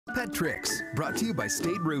Pet Tricks, brought to you by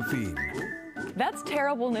State Roofing. That's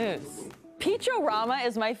terrible news. Peach-O-Rama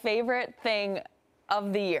is my favorite thing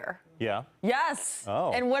of the year. Yeah? Yes.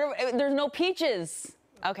 Oh. And there's no peaches.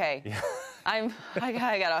 Okay. Yeah. I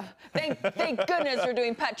gotta, thank goodness we're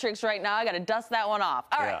doing Pet Tricks right now. I gotta dust that one off.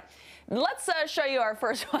 All right. Let's show you our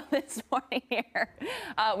first one this morning here.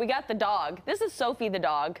 We got the dog. This is Sophie the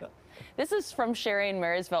dog. This is from Sherry in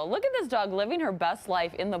Marysville. Look at this dog living her best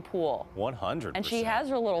life in the pool. 100%. And she has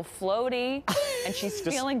her little floaty, and she's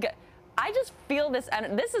feeling good. I just feel this,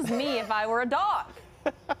 and this is me if I were a dog.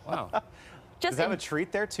 Wow. Does it have a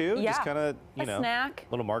treat there too? Yeah. Just kind of, you know, snack.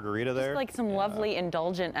 Little margarita there. Just like some lovely,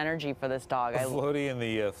 indulgent energy for this dog. A floaty in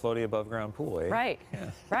the floaty above ground pool, eh? Right.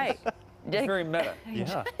 Yeah. Right. It's very meta.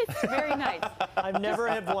 Yeah. It's very nice. I've never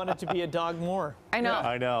have wanted to be a dog more. I know. Yeah.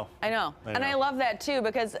 I know. And I love that too,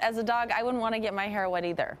 because as a dog, I wouldn't want to get my hair wet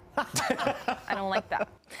either. I don't like that.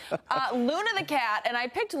 Luna the cat, and I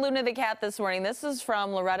picked Luna the cat this morning. This is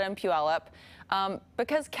from Loretta and Puyallup.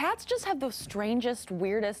 Because cats just have the strangest,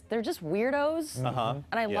 weirdest, they're just weirdos. And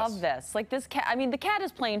I love this. Like this cat, I mean, the cat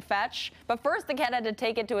is playing fetch, but first the cat had to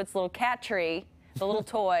take it to its little cat tree, the little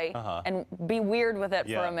toy, and be weird with it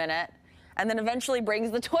for a minute. And then eventually brings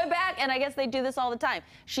the toy back, and I guess they do this all the time.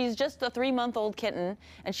 She's just a 3-month-old kitten,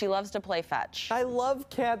 and she loves to play fetch. I love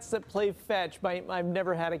cats that play fetch, but I've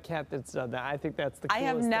never had a cat that's done that. I think that's the coolest I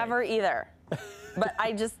have never either, but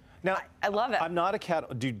I just, now, I love it. I'm not a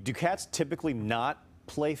cat. Do cats typically not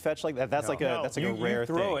play fetch like that? That's like a rare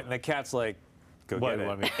thing. You throw it, and the cat's like, go get it.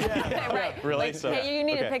 Right. Really? Like, hey, you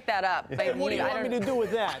need to pick that up. Hey, what do you want me to do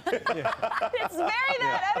with that? It's very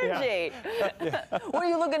that energy. What are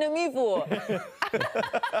you looking at me for?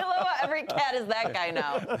 I love how every cat is that guy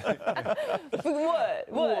now. What?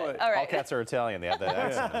 All right. All cats are Italian. They have that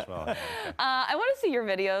accent as well. I want to see your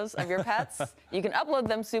videos of your pets. You can upload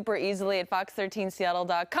them super easily at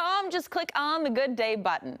fox13seattle.com. Just click on the Good Day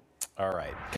button. All right.